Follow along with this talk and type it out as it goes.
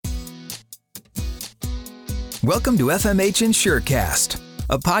Welcome to FMH InsureCast,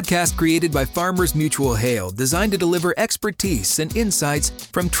 a podcast created by Farmers Mutual Hail designed to deliver expertise and insights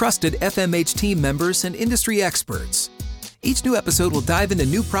from trusted FMH team members and industry experts. Each new episode will dive into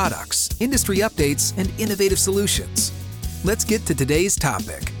new products, industry updates, and innovative solutions. Let's get to today's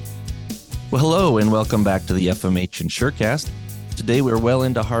topic. Well, hello and welcome back to the FMH InsureCast. Today we're well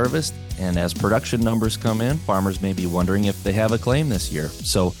into harvest, and as production numbers come in, farmers may be wondering if they have a claim this year.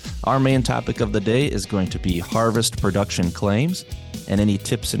 So our main topic of the day is going to be harvest production claims and any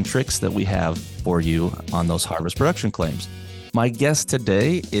tips and tricks that we have for you on those harvest production claims. My guest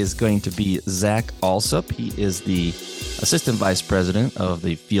today is going to be Zach Allsup. He is the Assistant Vice President of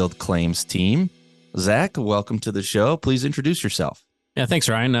the Field Claims team. Zach, welcome to the show. Please introduce yourself. Yeah, thanks,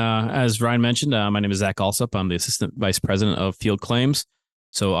 Ryan. As Ryan mentioned, my name is Zach Allsup. I'm the Assistant Vice President of Field Claims.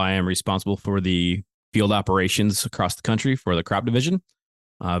 So I am responsible for the field operations across the country for the crop division.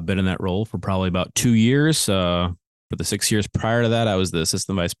 I've been in that role for probably about 2 years. For the 6 years prior to that, I was the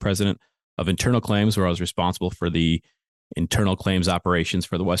Assistant Vice President of Internal Claims, where I was responsible for the internal claims operations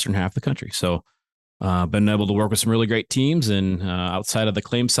for the western half of the country. So I've been able to work with some really great teams. And outside of the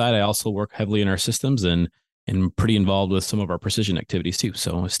claims side, I also work heavily in our systems and pretty involved with some of our precision activities too.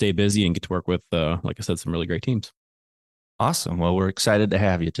 So I stay busy and get to work with, like I said, some really great teams. Awesome. Well, we're excited to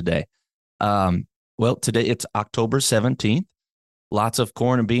have you today. Today it's October 17th. Lots of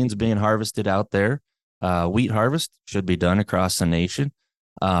corn and beans being harvested out there. Wheat harvest should be done across the nation.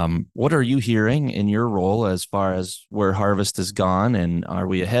 What are you hearing in your role as far as where harvest has gone? And are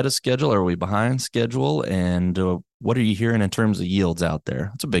we ahead of schedule? Are we behind schedule? And what are you hearing in terms of yields out there?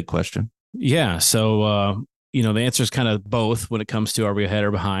 That's a big question. Yeah. So, the answer is kind of both when it comes to are we ahead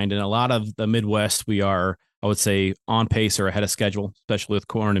or behind. And a lot of the Midwest, we are, I would say, on pace or ahead of schedule, especially with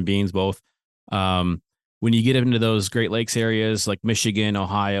corn and beans both. When you get into those Great Lakes areas like Michigan,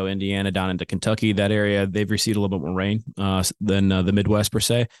 Ohio, Indiana, down into Kentucky, that area, they've received a little bit more rain than the Midwest per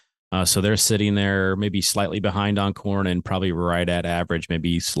se. So they're sitting there maybe slightly behind on corn and probably right at average,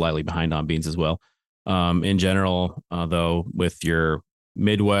 maybe slightly behind on beans as well. In general, though, with your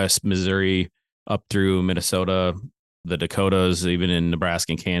Midwest, Missouri, up through Minnesota, the Dakotas, even in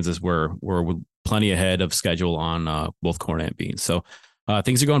Nebraska and Kansas, we're plenty ahead of schedule on both corn and beans. So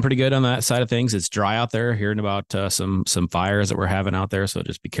things are going pretty good on that side of things. It's dry out there, hearing about some fires that we're having out there. So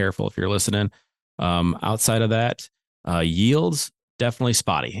just be careful if you're listening. Outside of that, yields, definitely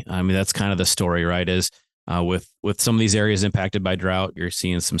spotty. I mean, that's kind of the story, right? Is with some of these areas impacted by drought, you're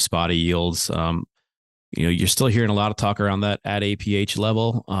seeing some spotty yields. You're still hearing a lot of talk around that at APH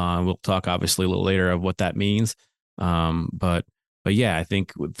level. We'll talk obviously a little later of what that means. But yeah, I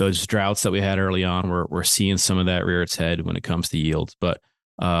think with those droughts that we had early on, we're seeing some of that rear its head when it comes to yields. But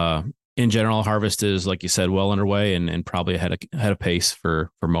in general, harvest is, like you said, well underway and probably ahead of pace for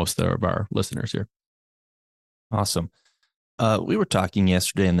most of our listeners here. Awesome. We were talking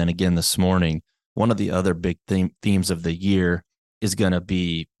yesterday and then again this morning. One of the other big themes of the year is going to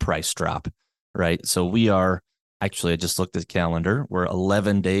be price drop, right? So we are actually, I just looked at the calendar. We're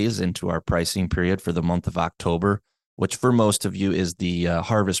 11 days into our pricing period for the month of October, which for most of you is the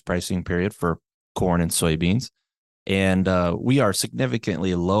harvest pricing period for corn and soybeans. And we are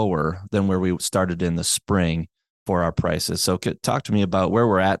significantly lower than where we started in the spring for our prices. So talk to me about where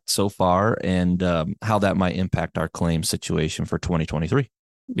we're at so far and how that might impact our claim situation for 2023.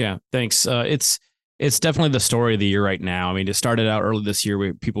 Yeah, thanks. It's definitely the story of the year right now. I mean, it started out early this year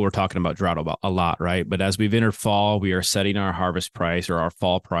where people were talking about drought a lot, right? But as we've entered fall, we are setting our harvest price or our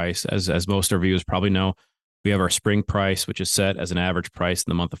fall price. As most of our viewers probably know, we have our spring price, which is set as an average price in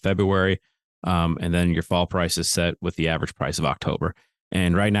the month of February. And then your fall price is set with the average price of October.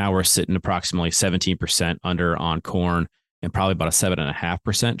 And right now we're sitting approximately 17% under on corn and probably about a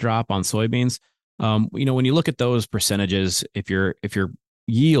 7.5% drop on soybeans. When you look at those percentages, if your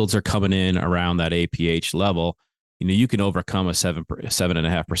yields are coming in around that APH level, you can overcome a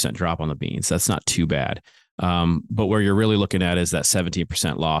 7.5% drop on the beans. That's not too bad. But where you're really looking at is that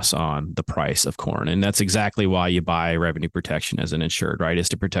 17% loss on the price of corn. And that's exactly why you buy revenue protection as an insured, right? Is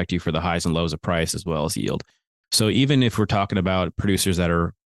to protect you for the highs and lows of price as well as yield. So even if we're talking about producers that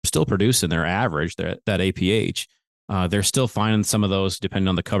are still producing their average, that APH, they're still finding some of those, depending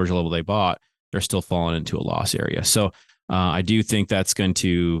on the coverage level they bought, they're still falling into a loss area. So I do think that's going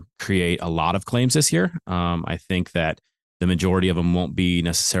to create a lot of claims this year. I think that the majority of them won't be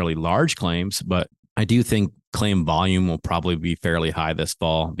necessarily large claims, but I do think claim volume will probably be fairly high this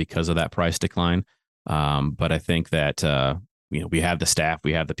fall because of that price decline. But I think that we have the staff,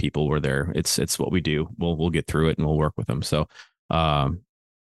 we have the people, we're there. It's what we do. We'll get through it and we'll work with them. So I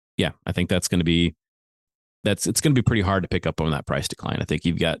think that's going to be it's going to be pretty hard to pick up on that price decline. I think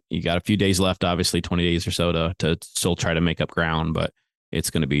you got a few days left, obviously 20 days or so to still try to make up ground, but it's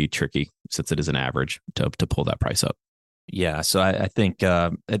going to be tricky since it is an average to pull that price up. Yeah, so I think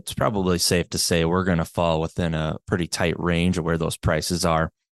it's probably safe to say we're going to fall within a pretty tight range of where those prices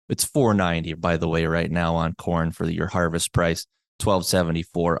are. It's $4.90, by the way, right now on corn for your harvest price,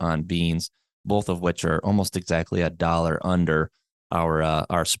 $12.74 on beans, both of which are almost exactly $1 under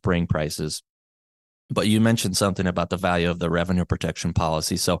our spring prices. But you mentioned something about the value of the revenue protection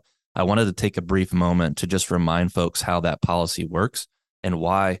policy. So I wanted to take a brief moment to just remind folks how that policy works and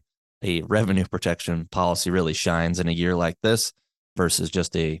why a revenue protection policy really shines in a year like this versus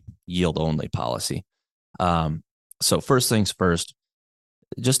just a yield only policy. So first things first,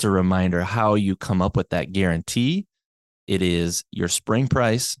 just a reminder how you come up with that guarantee. It is your spring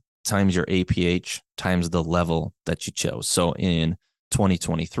price times your APH times the level that you chose. So in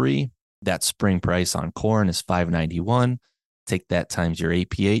 2023, that spring price on corn is $5.91. Take that times your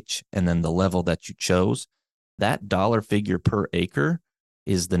APH and then the level that you chose. That dollar figure per acre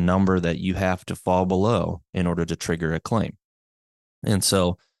is the number that you have to fall below in order to trigger a claim. And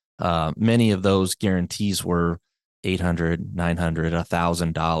so many of those guarantees were $800, $900,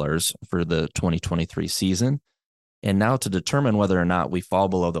 $1,000 for the 2023 season. And now to determine whether or not we fall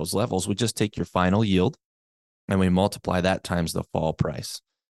below those levels, we just take your final yield and we multiply that times the fall price.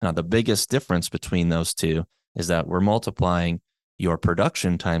 Now, the biggest difference between those two is that we're multiplying your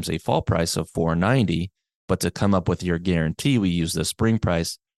production times a fall price of $4.90, but to come up with your guarantee, we use the spring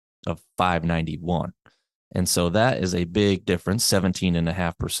price of $5.91. And so that is a big difference.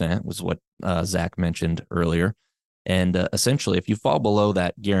 17.5% was what Zach mentioned earlier. And essentially, if you fall below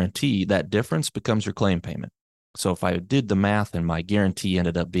that guarantee, that difference becomes your claim payment. So if I did the math and my guarantee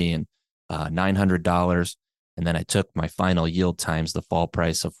ended up being $900, and then I took my final yield times the fall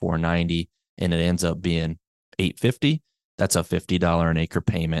price of $4.90, and it ends up being $850, that's a $50 an acre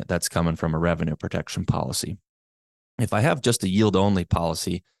payment that's coming from a revenue protection policy. If I have just a yield only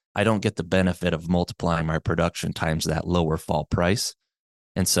policy, I don't get the benefit of multiplying my production times that lower fall price.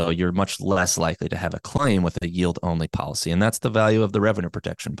 And so you're much less likely to have a claim with a yield only policy. And that's the value of the revenue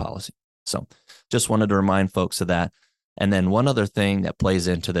protection policy. So just wanted to remind folks of that. And then one other thing that plays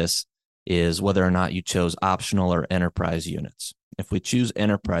into this is whether or not you chose optional or enterprise units. If we choose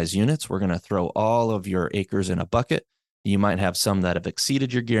enterprise units, we're going to throw all of your acres in a bucket. You might have some that have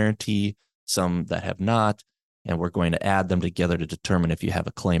exceeded your guarantee, some that have not, and we're going to add them together to determine if you have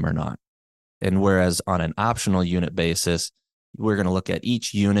a claim or not. And whereas on an optional unit basis, we're going to look at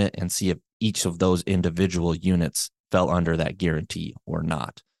each unit and see if each of those individual units fell under that guarantee or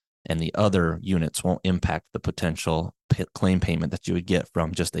not. And the other units won't impact the potential claim payment that you would get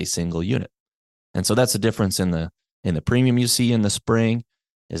from just a single unit. And so that's the difference in the premium you see in the spring,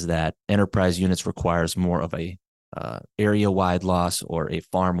 is that enterprise units requires more of a area-wide loss or a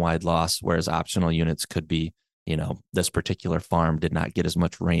farm-wide loss, whereas optional units could be, this particular farm did not get as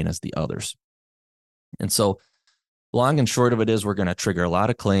much rain as the others. And so long and short of it is we're going to trigger a lot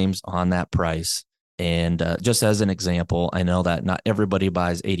of claims on that price. And just as an example, I know that not everybody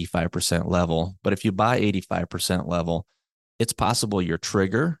buys 85% level, but if you buy 85% level, it's possible your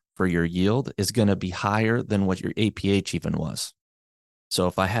trigger for your yield is going to be higher than what your APH even was. So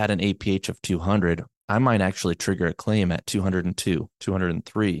if I had an APH of 200, I might actually trigger a claim at 202,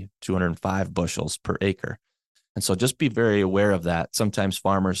 203, 205 bushels per acre. And so just be very aware of that. Sometimes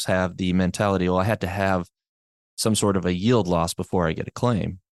farmers have the mentality, well, I had to have some sort of a yield loss before I get a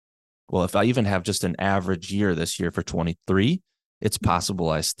claim. Well, if I even have just an average year this year for 23, it's possible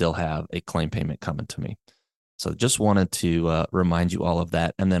I still have a claim payment coming to me. So just wanted to remind you all of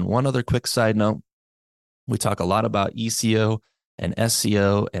that. And then one other quick side note, we talk a lot about ECO and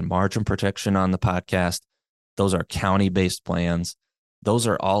SCO and margin protection on the podcast. Those are county-based plans. Those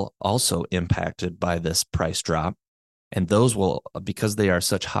are all also impacted by this price drop. And those will, because they are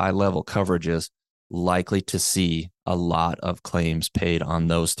such high-level coverages, likely to see a lot of claims paid on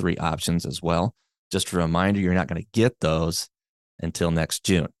those three options as well. Just a reminder, you're not going to get those until next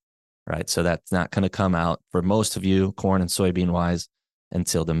June, right? So that's not going to come out for most of you, corn and soybean wise,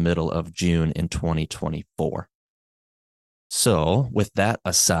 until the middle of June in 2024. So with that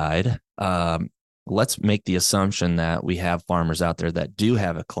aside, let's make the assumption that we have farmers out there that do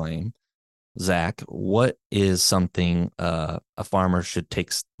have a claim. Zach, what is something a farmer should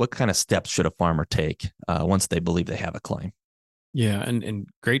take? What kind of steps should a farmer take once they believe they have a claim? Yeah, and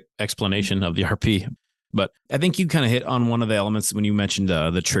great explanation of the RP. But I think you kind of hit on one of the elements when you mentioned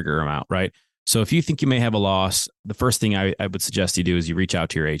the trigger amount, right? So if you think you may have a loss, the first thing I would suggest you do is you reach out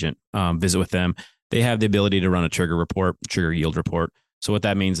to your agent, visit with them. They have the ability to run a trigger yield report. So what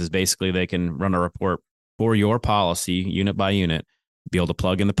that means is basically they can run a report for your policy, unit by unit, be able to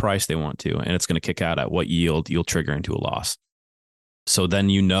plug in the price they want to, and it's going to kick out at what yield you'll trigger into a loss. So then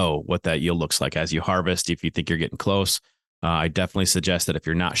you know what that yield looks like as you harvest. If you think you're getting close, I definitely suggest that if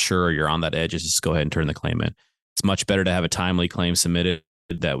you're not sure or you're on that edge, just go ahead and turn the claim in. It's much better to have a timely claim submitted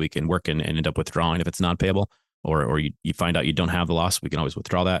that we can work and end up withdrawing if it's non-payable, or you find out you don't have the loss, we can always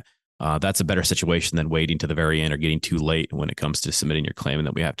withdraw that. That's a better situation than waiting to the very end or getting too late when it comes to submitting your claim, and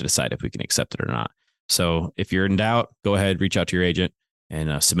then we have to decide if we can accept it or not. So if you're in doubt, go ahead, reach out to your agent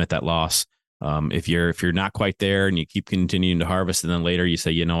and submit that loss. If you're not quite there and you keep continuing to harvest, and then later you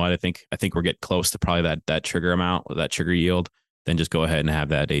say, you know what, I think we're getting close to probably that trigger amount or that trigger yield, then just go ahead and have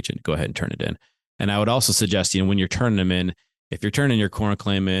that agent go ahead and turn it in. And I would also suggest, when you're turning them in, if you're turning your corn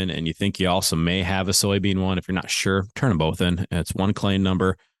claim in and you think you also may have a soybean one, if you're not sure, turn them both in. It's one claim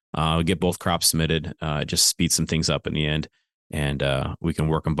number. Get both crops submitted. It just speeds some things up in the end, and we can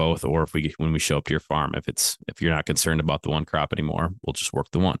work them both. Or when we show up to your farm, if you're not concerned about the one crop anymore, we'll just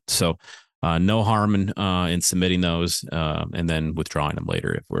work the one. So no harm in submitting those and then withdrawing them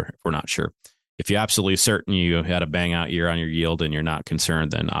later if we're not sure. If you're absolutely certain you had a bang out year on your yield and you're not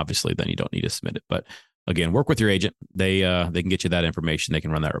concerned, then obviously you don't need to submit it. But again, work with your agent. They can get you that information. They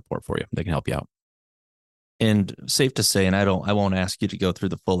can run that report for you. They can help you out. And safe to say, and I won't ask you to go through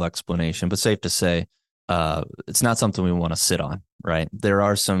the full explanation, but safe to say, it's not something we want to sit on, right? There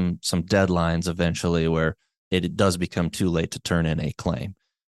are some deadlines eventually where it does become too late to turn in a claim.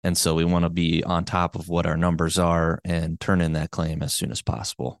 And so we want to be on top of what our numbers are and turn in that claim as soon as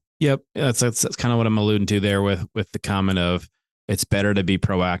possible. Yep. That's kind of what I'm alluding to there with the comment of it's better to be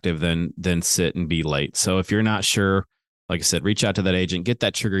proactive than sit and be late. So if you're not sure, like I said, reach out to that agent, get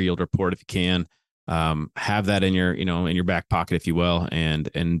that trigger yield report if you can. Have that in your back pocket, if you will, and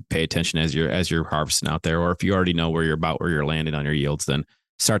pay attention as you're harvesting out there. Or if you already know where you're landing on your yields, then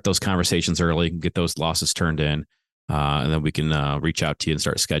start those conversations early, get those losses turned in, and then we can reach out to you and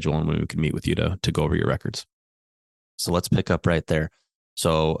start scheduling when we can meet with you to go over your records. So let's pick up right there.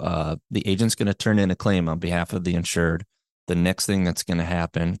 So the agent's going to turn in a claim on behalf of the insured. The next thing that's going to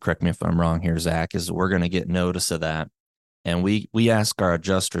happen, correct me if I'm wrong here, Zach, is we're going to get notice of that. And we ask our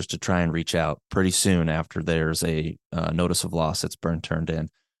adjusters to try and reach out pretty soon after there's a notice of loss that's been turned in.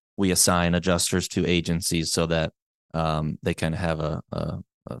 We assign adjusters to agencies so that they kind of have a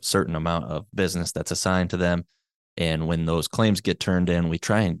certain amount of business that's assigned to them. And when those claims get turned in, we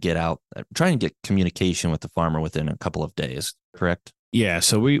try and get communication with the farmer within a couple of days, correct? Yeah.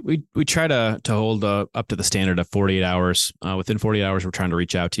 So we try to hold up to the standard of 48 hours. Within 48 hours, we're trying to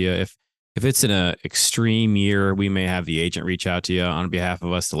reach out to you. If it's in an extreme year, we may have the agent reach out to you on behalf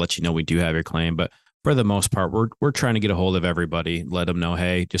of us to let you know we do have your claim. But for the most part, we're trying to get a hold of everybody, let them know,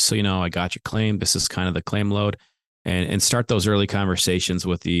 hey, just so you know, I got your claim. This is kind of the claim load, and start those early conversations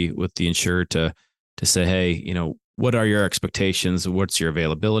with the insured to say, hey, what are your expectations? What's your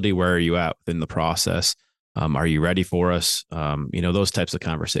availability? Where are you at within the process? Are you ready for us? Those types of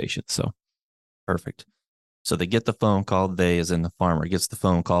conversations. So perfect. So they get the phone call. They, as in the farmer, gets the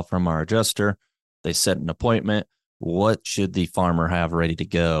phone call from our adjuster. They set an appointment. What should the farmer have ready to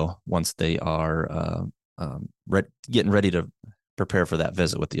go once they are getting ready to prepare for that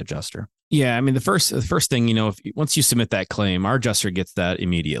visit with the adjuster? Yeah, I mean, the first thing, once you submit that claim, our adjuster gets that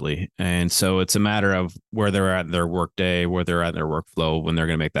immediately, and so it's a matter of where they're at in their work day, where they're at in their workflow when they're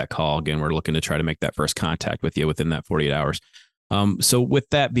going to make that call. Again, we're looking to try to make that first contact with you within that 48 hours. So with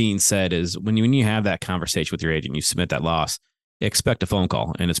that being said, is when you have that conversation with your agent, you submit that loss, expect a phone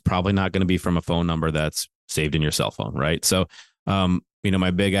call, and it's probably not going to be from a phone number that's saved in your cell phone, right? So,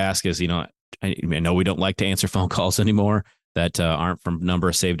 my big ask is, I know we don't like to answer phone calls anymore that aren't from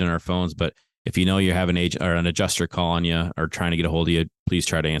numbers saved in our phones, but if you have an agent or an adjuster calling you or trying to get a hold of you, please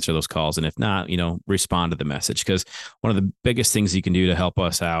try to answer those calls. And if not, respond to the message, because one of the biggest things you can do to help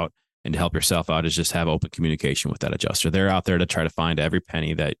us out and to help yourself out is just have open communication with that adjuster. They're out there to try to find every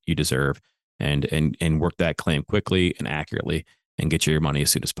penny that you deserve and work that claim quickly and accurately and get you your money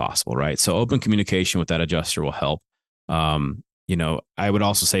as soon as possible, right? So open communication with that adjuster will help. I would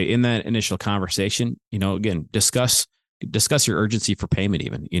also say in that initial conversation, again, discuss your urgency for payment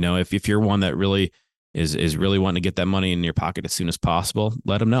even. If you're one that really is really wanting to get that money in your pocket as soon as possible,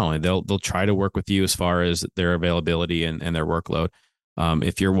 let them know. And they'll try to work with you as far as their availability and their workload.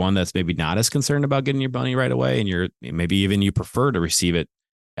 If you're one that's maybe not as concerned about getting your money right away, and maybe even you prefer to receive it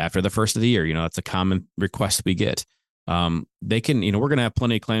after the first of the year, that's a common request we get. They can, we're going to have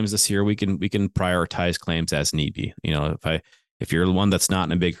plenty of claims this year. We can prioritize claims as need be. If you're the one that's not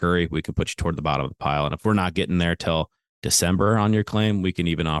in a big hurry, we can put you toward the bottom of the pile. And if we're not getting there till December on your claim, we can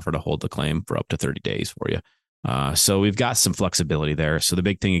even offer to hold the claim for up to 30 days for you. So we've got some flexibility there. So the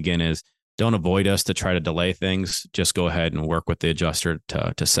big thing again is don't avoid us to try to delay things. Just go ahead and work with the adjuster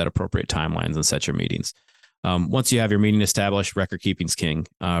to set appropriate timelines and set your meetings. Once you have your meeting established, record keeping's king,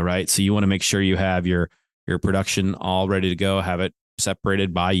 right? So you want to make sure you have your production all ready to go, have it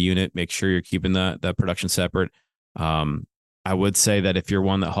separated by unit, make sure you're keeping the production separate. I would say that if you're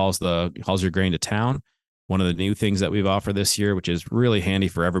one that hauls your grain to town, one of the new things that we've offered this year, which is really handy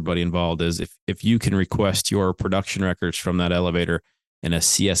for everybody involved, is if you can request your production records from that elevator in a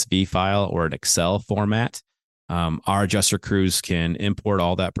CSV file or an Excel format, our adjuster crews can import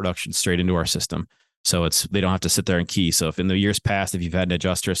all that production straight into our system. So they don't have to sit there and key. So if in the years past, if you've had an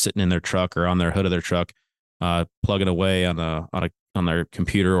adjuster sitting in their truck or on their hood of their truck, plugging away on their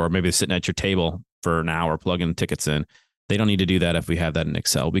computer, or maybe sitting at your table for an hour plugging tickets in, they don't need to do that if we have that in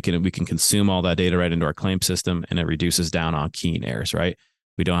Excel. We can consume all that data right into our claim system, and it reduces down on keying errors, right?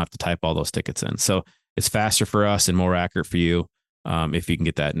 We don't have to type all those tickets in. So it's faster for us and more accurate for you if you can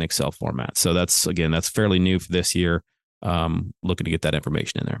get that in Excel format. So that's fairly new for this year. Looking to get that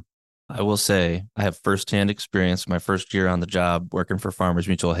information in there. I will say I have firsthand experience. My first year on the job working for Farmers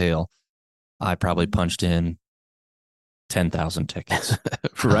Mutual Hail, I probably punched in 10,000 tickets.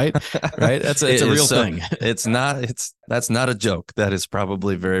 Right. It's a real thing. That's not a joke. That is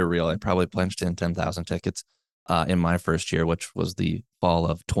probably very real. I probably punched in 10,000 tickets in my first year, which was the fall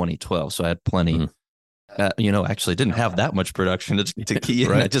of 2012. So I had plenty, actually didn't have that much production to key in.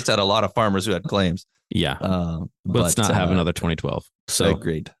 Right. I just had a lot of farmers who had claims. Yeah. Let's not have another 2012. So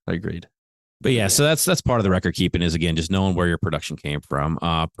Agreed. But yeah, so that's part of the record keeping, is again just knowing where your production came from.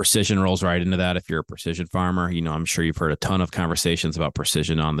 Precision rolls right into that. If you're a precision farmer, I'm sure you've heard a ton of conversations about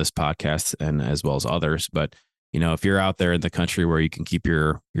precision on this podcast and as well as others. But if you're out there in the country where you can keep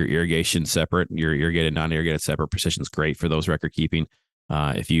your irrigation separate, your irrigated, non-irrigated separate, precision's great for those record keeping.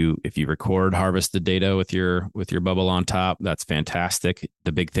 If you record harvested data with your bubble on top, that's fantastic.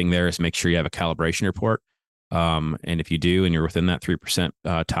 The big thing there is make sure you have a calibration report. And if you do, and you're within that 3%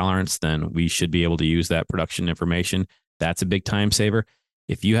 tolerance, then we should be able to use that production information. That's a big time saver.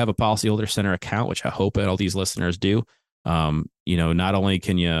 If you have a policyholder center account, which I hope all these listeners do, not only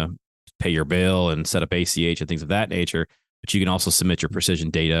can you pay your bill and set up ACH and things of that nature, but you can also submit your precision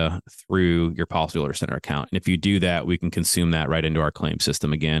data through your policyholder center account. And if you do that, we can consume that right into our claim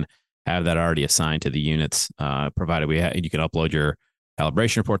system again, have that already assigned to the units, provided you can upload your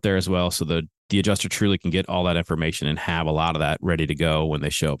calibration report there as well. So the adjuster truly can get all that information and have a lot of that ready to go when they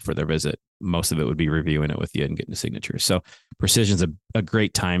show up for their visit. Most of it would be reviewing it with you and getting a signature. So precision's a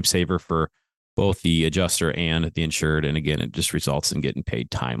great time saver for both the adjuster and the insured. And again, it just results in getting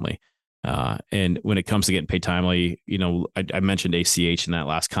paid timely. And when it comes to getting paid timely, I mentioned ACH in that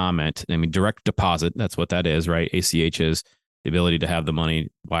last comment. I mean, direct deposit, that's what that is, right? ACH is the ability to have the money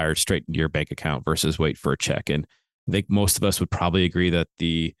wired straight into your bank account versus wait for a check. And I think most of us would probably agree that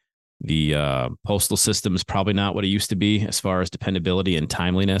the postal system is probably not what it used to be as far as dependability and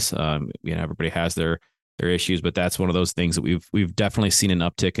timeliness. Everybody has their issues, but that's one of those things that we've definitely seen an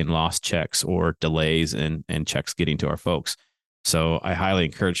uptick in lost checks or delays and checks getting to our folks. So I highly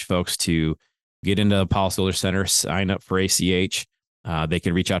encourage folks to get into a policyholder center, sign up for ACH. They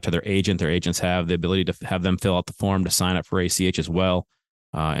can reach out to their agent. Their agents have the ability to have them fill out the form to sign up for ACH as well.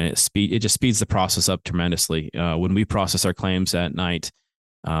 And it just speeds the process up tremendously. When we process our claims at night,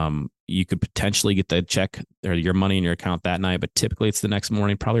 you could potentially get the check or your money in your account that night, but typically it's the next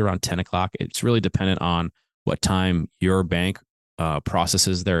morning, probably around 10 o'clock. It's really dependent on what time your bank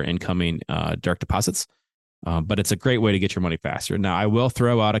processes their incoming direct deposits. But it's a great way to get your money faster. Now, I will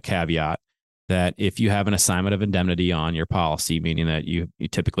throw out a caveat that if you have an assignment of indemnity on your policy, meaning that you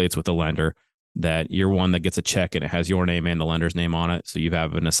typically it's with the lender, that you're one that gets a check and it has your name and the lender's name on it. So you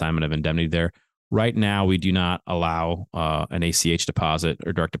have an assignment of indemnity there. Right now, we do not allow an ACH deposit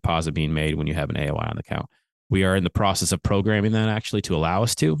or direct deposit being made when you have an AOI on the account. We are in the process of programming that actually to allow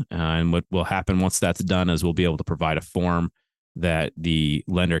us to. And what will happen once that's done is we'll be able to provide a form that the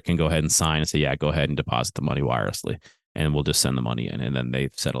lender can go ahead and sign and say, yeah, go ahead and deposit the money wirelessly. And we'll just send the money in and then they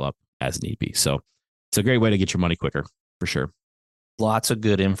settle up as need be. So it's a great way to get your money quicker for sure. Lots of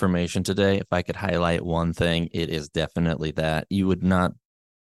good information today. If I could highlight one thing, it is definitely that you would not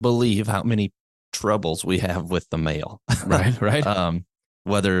believe how many troubles we have with the mail. Right.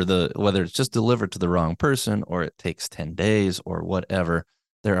 Whether it's just delivered to the wrong person or it takes 10 days or whatever,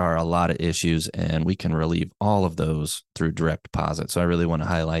 there are a lot of issues and we can relieve all of those through direct deposit. So I really want to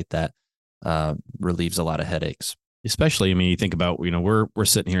highlight that. Relieves a lot of headaches. Especially, I mean, you think about, we're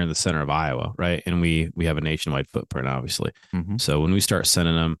sitting here in the center of Iowa, right? And we have a nationwide footprint, obviously. Mm-hmm. So when we start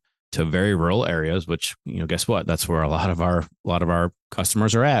sending them to very rural areas, which, guess what? That's where a lot of our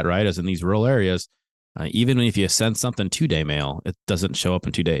customers are at, right? As in these rural areas, Even if you send something 2-day mail, it doesn't show up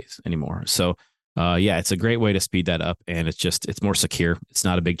in 2 days anymore. So it's a great way to speed that up, and it's more secure. It's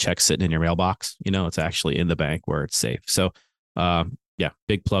not a big check sitting in your mailbox. It's actually in the bank where it's safe. So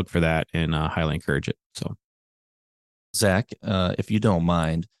big plug for that, and highly encourage it. So Zach, if you don't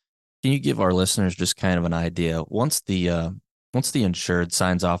mind, can you give our listeners just kind of an idea? Once the insured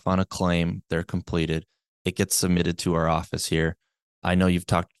signs off on a claim, they're completed, it gets submitted to our office here. I know you've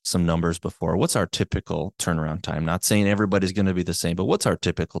talked some numbers before. What's our typical turnaround time? Not saying everybody's going to be the same, but what's our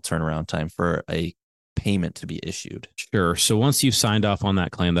typical turnaround time for a payment to be issued? Sure. So once you've signed off on that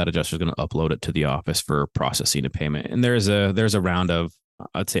claim, that adjuster is going to upload it to the office for processing a payment. And there's a round of,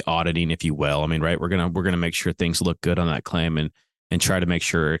 I'd say, auditing, if you will. I mean, right? We're gonna make sure things look good on that claim and try to make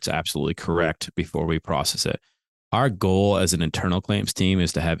sure it's absolutely correct before we process it. Our goal as an internal claims team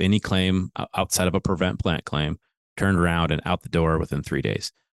is to have any claim outside of a prevent plant claim turned around and out the door within 3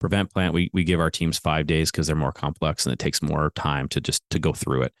 days. Prevent plant, we give our teams 5 days because they're more complex and it takes more time to go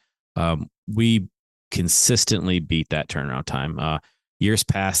through it. We consistently beat that turnaround time. Years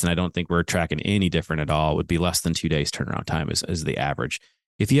past, and I don't think we're tracking any different at all, would be less than 2 days turnaround time is the average.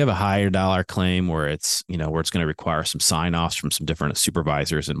 If you have a higher dollar claim where it's going to require some sign-offs from some different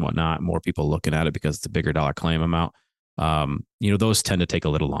supervisors and whatnot, more people looking at it because it's a bigger dollar claim amount, those tend to take a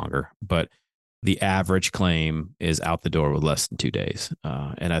little longer. But the average claim is out the door with less than 2 days.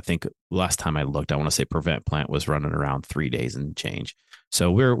 And I think last time I looked, I want to say prevent plant was running around 3 days and change.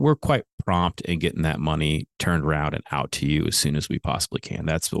 So we're quite prompt in getting that money turned around and out to you as soon as we possibly can.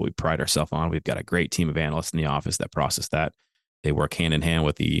 That's what we pride ourselves on. We've got a great team of analysts in the office that process that. They work hand in hand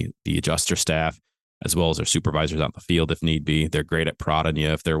with the adjuster staff, as well as their supervisors out in the field if need be. They're great at prodding you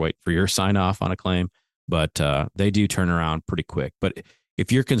if they're waiting for your sign off on a claim, but they do turn around pretty quick. But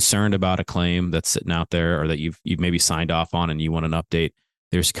if you're concerned about a claim that's sitting out there or that you've maybe signed off on and you want an update,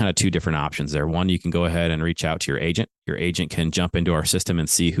 there's kind of two different options there. One, you can go ahead and reach out to your agent. Your agent can jump into our system and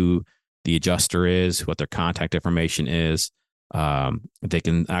see who the adjuster is, what their contact information is. They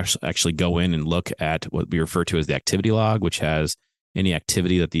can actually go in and look at what we refer to as the activity log, which has any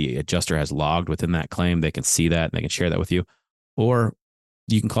activity that the adjuster has logged within that claim. They can see that and they can share that with you. Or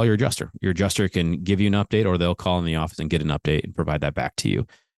you can call your adjuster. Your adjuster can give you an update, or they'll call in the office and get an update and provide that back to you.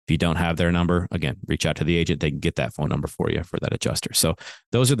 If you don't have their number, again, reach out to the agent. They can get that phone number for you for that adjuster. So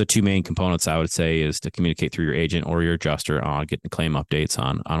those are the two main components I would say, is to communicate through your agent or your adjuster on getting claim updates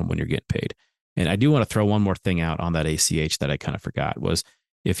on when you're getting paid. And I do want to throw one more thing out on that ACH that I kind of forgot, was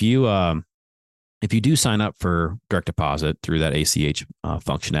if you do sign up for direct deposit through that ACH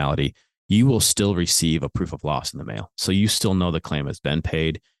functionality, you will still receive a proof of loss in the mail. So you still know the claim has been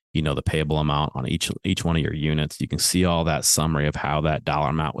paid. You know the payable amount on each one of your units. You can see all that summary of how that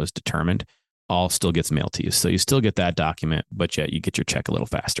dollar amount was determined. All still gets mailed to you. So you still get that document, but yet you get your check a little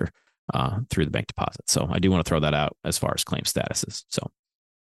faster through the bank deposit. So I do want to throw that out as far as claim statuses. So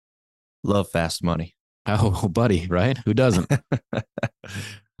love fast money. Oh, buddy, right? Who doesn't?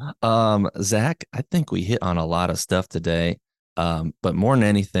 Zach, I think we hit on a lot of stuff today. But more than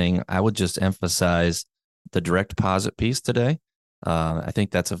anything, I would just emphasize the direct deposit piece today. I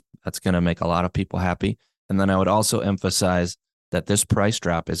think that's going to make a lot of people happy. And then I would also emphasize that this price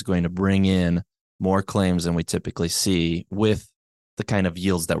drop is going to bring in more claims than we typically see with the kind of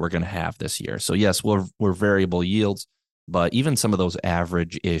yields that we're going to have this year. So yes, we're variable yields, but even some of those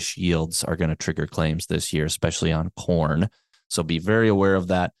average-ish yields are going to trigger claims this year, especially on corn. So be very aware of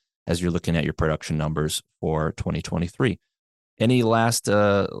that as you're looking at your production numbers for 2023. Any last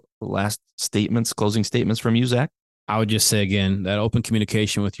statements, closing statements from you, Zach? I would just say, again, that open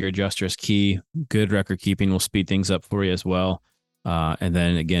communication with your adjuster is key. Good record keeping will speed things up for you as well. And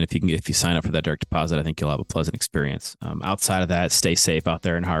then again, if you sign up for that direct deposit, I think you'll have a pleasant experience. Outside of that, stay safe out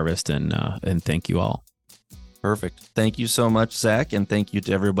there in harvest, and thank you all. Perfect. Thank you so much, Zach, and thank you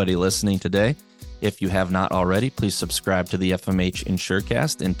to everybody listening today. If you have not already, please subscribe to the FMH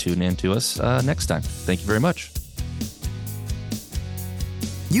Insurecast and tune in to us next time. Thank you very much.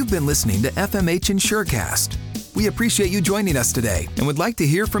 You've been listening to FMH Insurecast. We appreciate you joining us today and would like to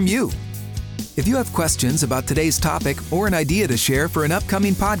hear from you. If you have questions about today's topic or an idea to share for an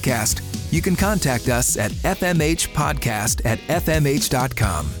upcoming podcast, you can contact us at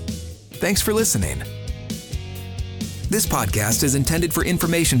fmhpodcast@fmh.com. Thanks for listening. This podcast is intended for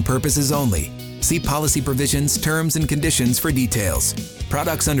information purposes only. See policy provisions, terms, and conditions for details.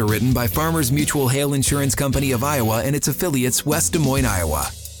 Products underwritten by Farmers Mutual Hail Insurance Company of Iowa and its affiliates, West Des Moines, Iowa.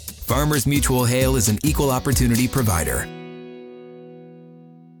 Farmers Mutual Hail is an equal opportunity provider.